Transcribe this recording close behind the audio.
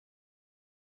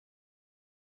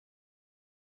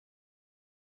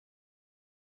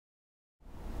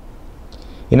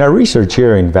In our research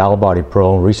here in Valve Body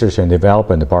Pro Research and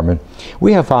Development Department,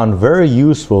 we have found very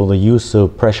useful the use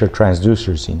of pressure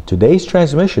transducers. In today's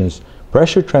transmissions,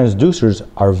 pressure transducers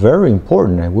are very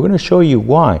important, and we're going to show you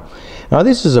why. Now,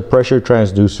 this is a pressure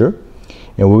transducer,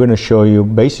 and we're going to show you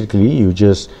basically you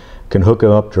just can hook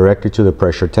them up directly to the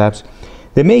pressure taps.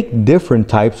 They make different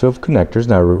types of connectors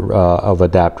now, of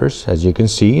adapters. As you can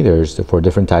see, there's for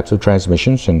different types of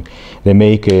transmissions, and they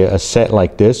make a set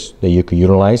like this that you can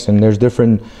utilize, and there's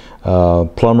different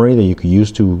plumbery that you can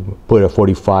use to put a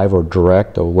 45 or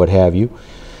direct or what have you.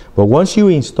 But once you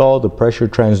install the pressure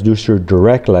transducer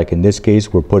direct, like in this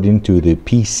case we're putting into the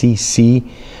PCC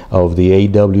of the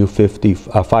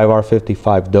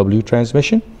AW5R55W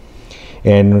transmission,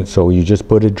 and so you just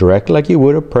put it direct like you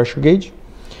would a pressure gauge.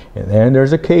 And then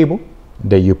there's a cable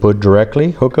that you put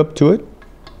directly, hook up to it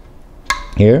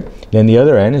here. Then the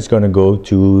other end is going to go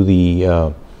to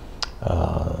the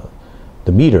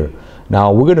meter.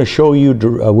 Now we're going to show you,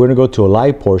 we're going to go to a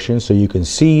live portion so you can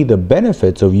see the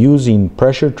benefits of using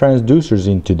pressure transducers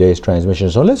in today's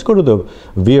transmission. So let's go to the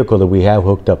vehicle that we have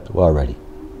hooked up already.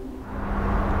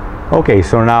 Okay,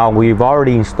 so now we've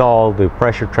already installed the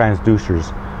pressure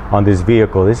transducers on this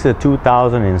vehicle. This is a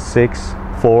 2006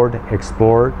 Ford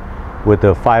Explorer with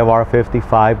the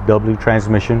 5R55W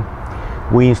transmission.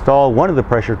 We installed one of the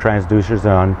pressure transducers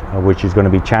on, which is going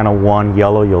to be channel 1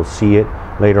 yellow. You'll see it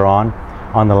later on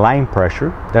the line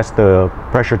pressure. That's the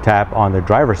pressure tap on the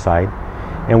driver's side.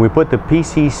 And we put the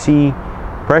PCC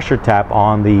pressure tap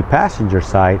on the passenger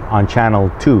side on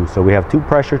channel 2. So we have two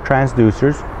pressure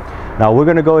transducers. Now we're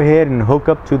going to go ahead and hook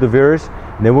up to the Virus,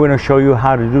 and then we're going to show you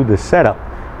how to do the setup.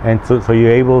 And so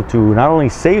you're able to not only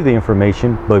save the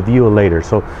information but view it later.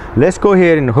 So let's go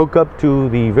ahead and hook up to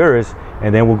the Virus,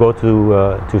 and then we'll go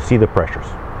to see the pressures.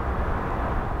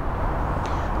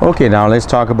 Okay, now let's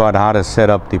talk about how to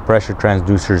set up the pressure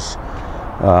transducers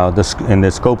in the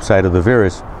scope side of the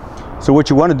Virus. So what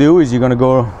you want to do is you're going to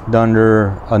go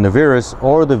on the Virus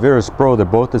or the Virus Pro. They're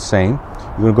both the same.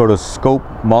 You're going to go to Scope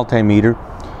Multimeter,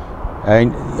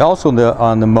 and also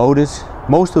on the Modus.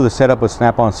 Most of the setup of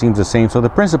Snap-on seems the same, so the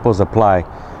principles apply.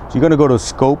 So you're going to go to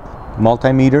Scope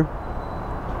Multimeter,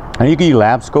 and you can use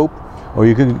Lab Scope, or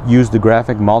you can use the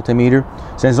Graphic Multimeter.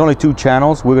 Since there's only two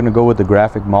channels, we're going to go with the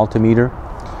Graphic Multimeter.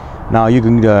 Now you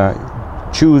can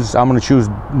choose, I'm going to choose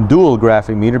Dual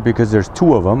Graphic Meter because there's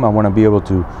two of them. I want to be able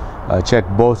to check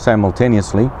both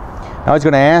simultaneously. Now it's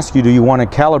going to ask you, do you want to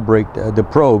calibrate the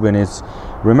probe? And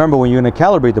remember, when you're going to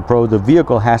calibrate the probe, the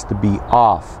vehicle has to be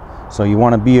off. So you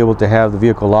want to be able to have the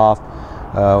vehicle off.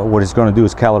 What it's going to do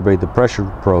is calibrate the pressure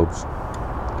probes.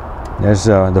 There's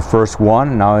the first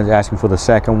one. Now it's asking for the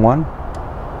second one.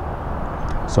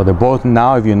 So they're both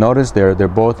now, if you notice, they're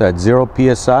both at 0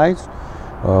 psi,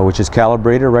 which is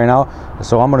calibrated right now.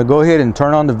 So I'm going to go ahead and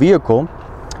turn on the vehicle,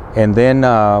 and then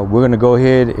we're going to go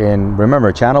ahead and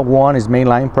remember, channel 1 is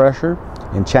mainline pressure,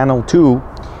 and channel 2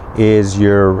 is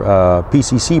your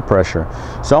PCC pressure.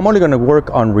 So I'm only going to work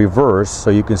on reverse so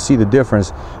you can see the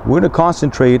difference. We're going to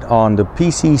concentrate on the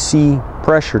PCC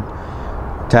pressure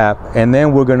tap, and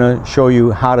then we're going to show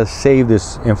you how to save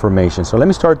this information. So let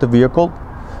me start the vehicle.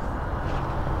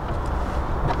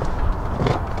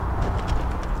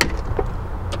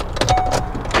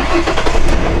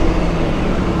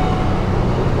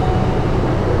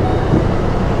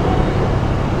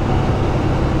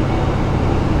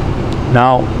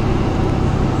 Now,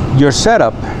 your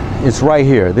setup is right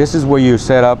here. This is where you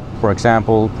set up, for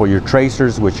example, for your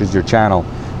tracers, which is your channel.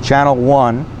 Channel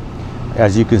 1,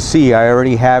 as you can see, I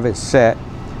already have it set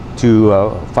to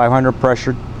 500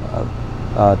 pressure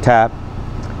tap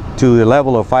to the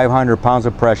level of 500 pounds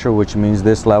of pressure, which means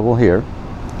this level here.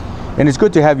 And it's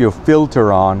good to have your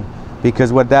filter on,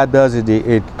 because what that does is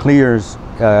it clears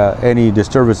any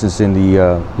disturbances in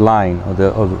the line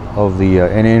of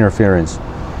any interference.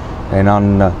 And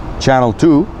on channel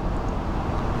 2,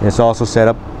 it's also set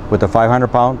up with a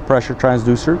 500-pound pressure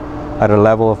transducer at a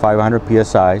level of 500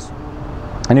 psi.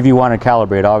 And if you want to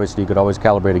calibrate, obviously you could always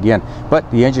calibrate again, but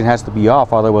the engine has to be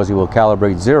off, otherwise it will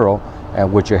calibrate 0 at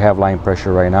which you have line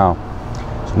pressure right now.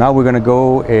 So now we're going to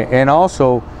go, and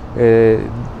also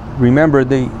remember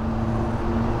the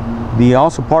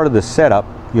also part of the setup,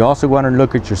 you also want to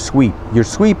look at your sweep. Your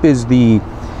sweep is the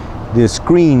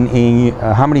screen in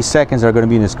how many seconds are going to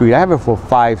be in the screen. I have it for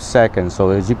 5 seconds, so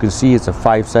as you can see, it's a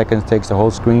 5 seconds, takes the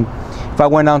whole screen. If I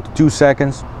went down to 2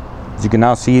 seconds, as you can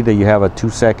now see that you have a 2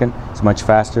 second, it's much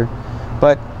faster.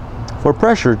 But for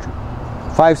pressure,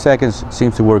 5 seconds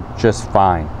seems to work just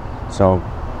fine. So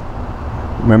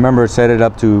remember, set it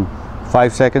up to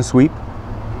 5 second sweep.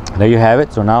 There you have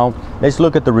it. So now let's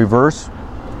look at the reverse.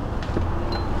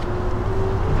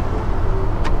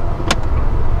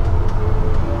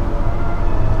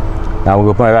 Now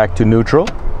we'll go back to neutral.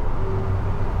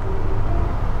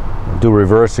 Do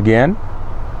reverse again.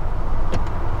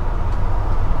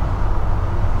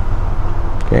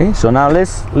 Okay, so now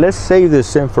let's save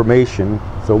this information.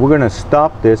 So we're going to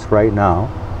stop this right now.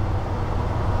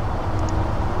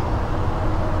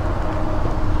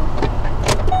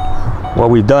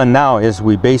 What we've done now is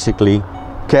we basically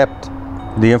kept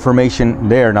the information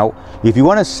there. Now, if you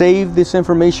want to save this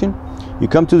information, you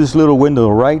come to this little window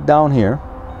right down here.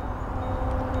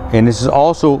 And this is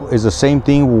also the same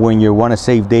thing when you want to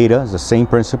save data. It's the same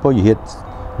principle. You hit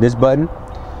this button,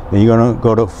 then you're going to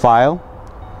go to File,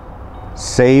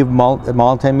 Save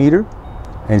Multimeter,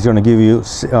 and it's going to give you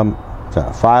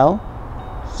File,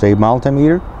 Save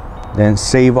Multimeter, then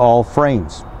Save All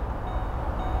Frames.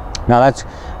 Now that's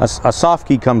a soft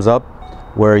key comes up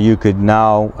where you could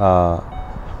now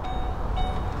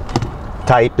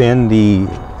type in the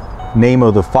name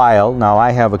of the file. Now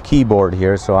I have a keyboard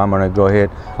here, so I'm going to go ahead.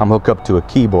 I'm hooked up to a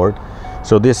keyboard.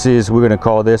 So this is, we're going to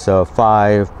call this a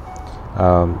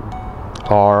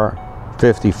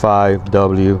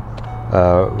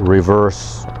 5R55W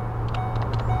reverse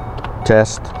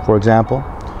test, for example.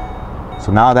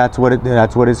 So now that's what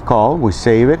it's called. We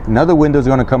save it. Another window is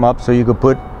going to come up, so you could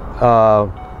put a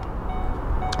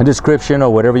description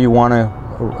or whatever you want to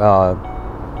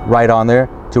write on there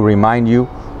to remind you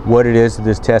what it is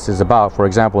this test is about. For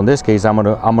example, in this case, I'm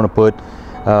gonna put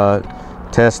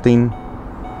testing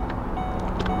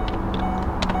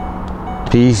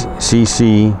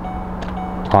PCC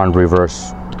on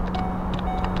reverse.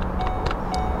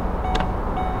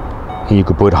 And you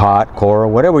could put hot, core,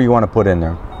 whatever you want to put in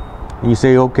there. And you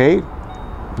say okay.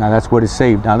 Now that's what is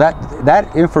saved. Now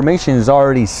that information is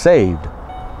already saved.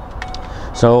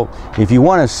 So if you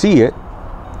want to see it,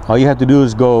 all you have to do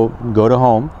is go to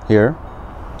Home here,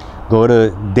 go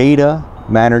to Data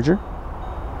Manager.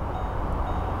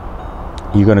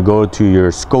 You're going to go to your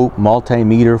Scope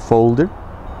Multimeter folder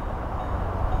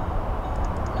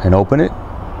and open it.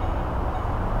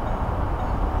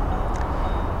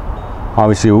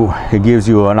 Obviously, it gives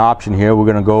you an option here.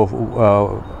 We're going to go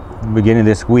beginning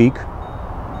this week.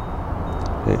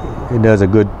 It does a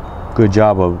good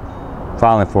job of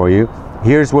filing for you.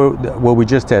 Here's what we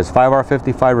just tested,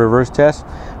 5R55 reverse test.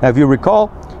 Now if you recall,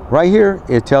 right here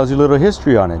it tells you a little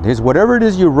history on it. Here's whatever it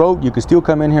is you wrote, you can still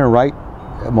come in here and write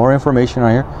more information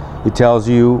on here. It tells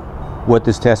you what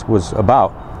this test was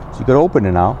about. So you could open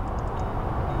it now.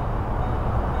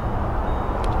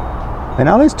 And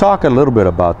now let's talk a little bit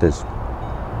about this.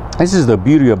 This is the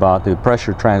beauty about the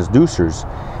pressure transducers,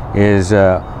 is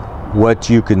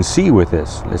what you can see with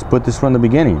this. Let's put this from the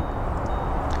beginning.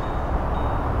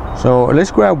 So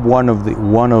let's grab one of the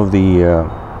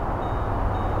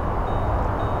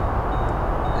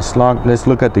let's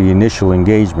look at the initial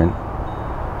engagement.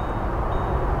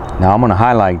 Now I'm going to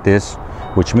highlight this,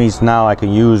 which means now I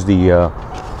can use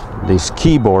this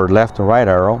keyboard left and right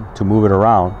arrow to move it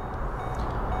around.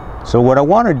 So what I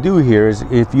want to do here is,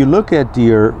 if you look at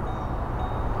your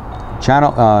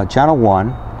channel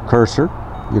 1 cursor,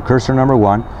 your cursor number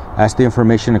 1, that's the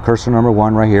information in cursor number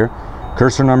 1 right here.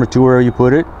 Cursor number 2, where you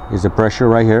put it, is the pressure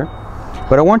right here.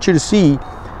 But I want you to see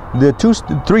the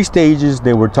three stages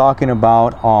that we're talking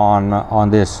about on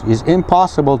this. It's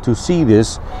impossible to see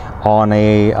this on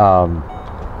a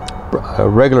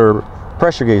regular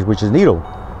pressure gauge, which is needle.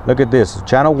 Look at this,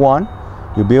 channel 1.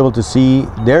 You'll be able to see,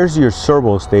 there's your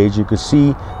servo stage. You can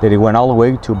see that it went all the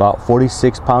way to about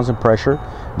 46 pounds of pressure.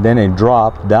 Then it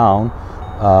dropped down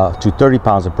to 30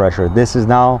 pounds of pressure. This is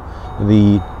now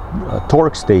the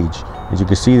torque stage. As you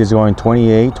can see, it's going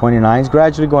 28, 29. It's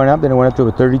gradually going up. Then it went up to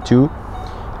a 32.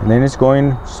 And then it's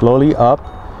going slowly up.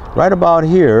 Right about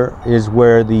here is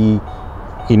where the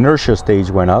inertia stage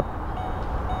went up.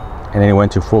 And then it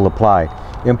went to full applied.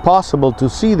 Impossible to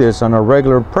see this on a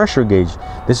regular pressure gauge.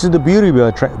 This is the beauty of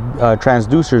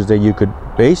transducers, that you could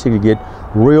basically get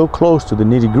real close to the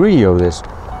nitty-gritty of this.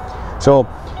 So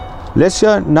let's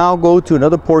now go to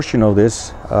another portion of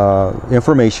this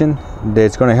information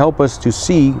that's going to help us to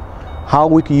see how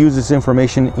we can use this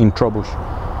information in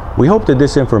troubleshooting. We hope that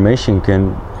this information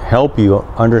can help you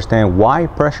understand why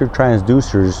pressure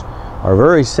transducers are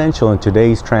very essential in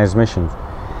today's transmissions.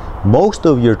 Most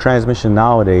of your transmission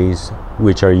nowadays,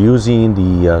 which are using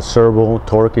the servo,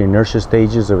 torque, and inertia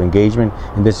stages of engagement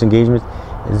and disengagement,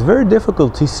 it's very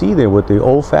difficult to see there with the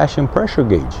old-fashioned pressure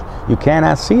gauge. You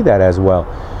cannot see that as well.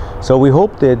 So we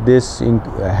hope that this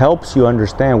helps you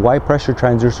understand why pressure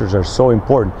transducers are so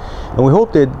important. And we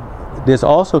hope that this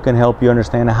also can help you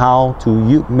understand how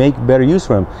to make better use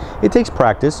of them. It takes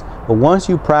practice, but once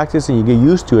you practice and you get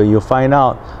used to it, you'll find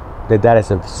out that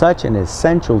is such an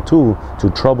essential tool to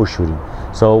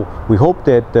troubleshooting. So we hope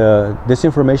that this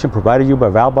information provided you by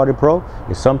Valve Body Pro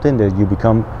is something that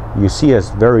you see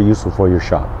as very useful for your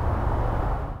shop.